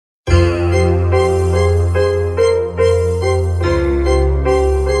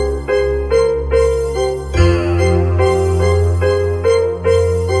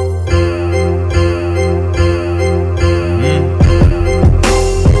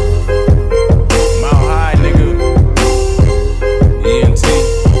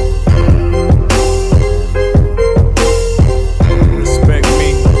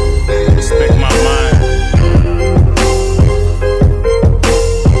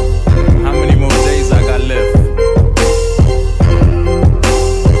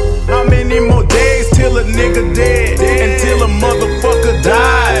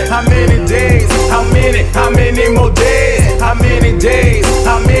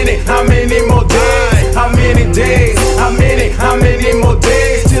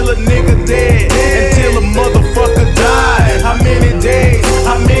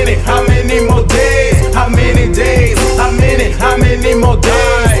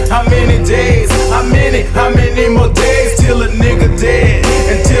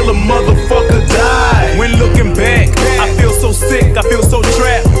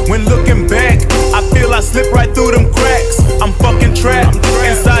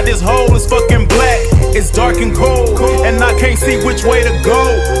Inside this hole is fucking black, it's dark and cold, and I can't see which way to go.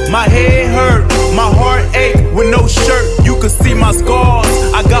 My head hurt, my heart ache with no shirt. You can see my scars.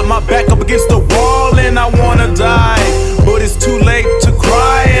 I got my back up against the wall and I wanna die, but it's too late to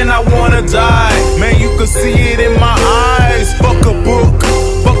cry and I wanna die. Man, you can see it in my eyes. Fuck a book,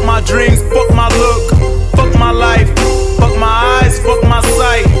 fuck my dreams, fuck my look, fuck my life, fuck my eyes, fuck my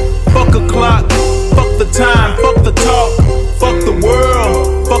sight, fuck a clock, fuck the time, fuck the talk, fuck the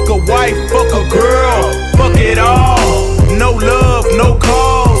world, fuck a wife, fuck a girl, fuck it all. No love, no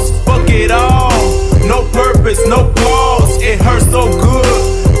cause, fuck it all. No purpose, no pause, it hurts so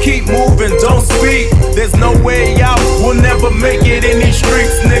good. Keep moving, don't speak, there's no way out. We'll never make it in these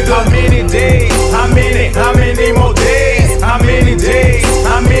streets, nigga. How many days? How many more days? How many days?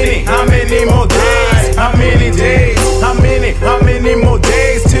 How many more days? How many days? How many more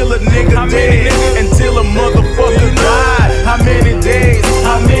days till a nigga dead? Until a motherfucker die. How many days?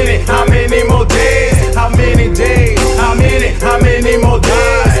 How many more days? How many days? How many more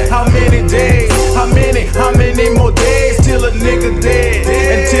days? How many days? How many more days till a nigga dead?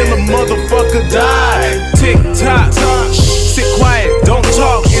 Until a motherfucker die. Tick tock, sit quiet, don't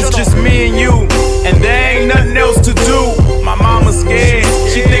talk. It's just me and you, and there ain't nothing else to do. My mama's scared,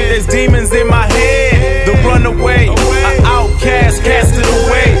 she think there's demons in my head. The runaway, an outcast, casted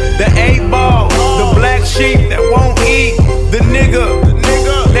away. The 8-ball, the black sheep that won't eat. The nigga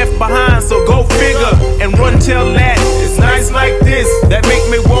left behind, so go figure and run tell that. It's nights like this that make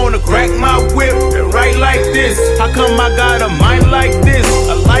me wanna crack my whip and write like this. How come I got a mind like this,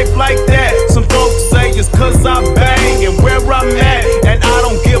 a life like that? Some folks say it's cause I bang and where I'm at, and I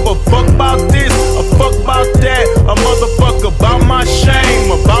don't give a fuck about this, a fuck about that. A motherfucker about my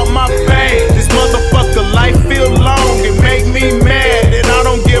shame, about my pain. This motherfucker life feel long, it make me mad, and I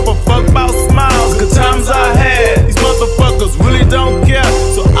don't give a fuck about smiles, good times I had. These motherfuckers really don't care,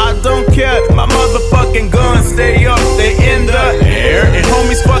 so I don't care. My motherfucking guns stay up, they in the air, and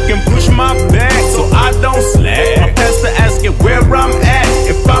homies fucking push my back, so I don't slack. My pastor asking where I'm at,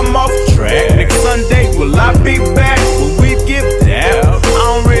 if I'm off track. Next Sunday, will I be back? Will we give that? I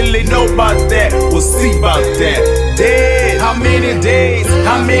don't really know about that, we'll see about that. Dead. How many days?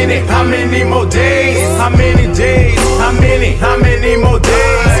 How many more days? How many days? How many more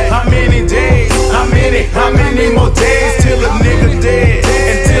days? How many days? How many more days?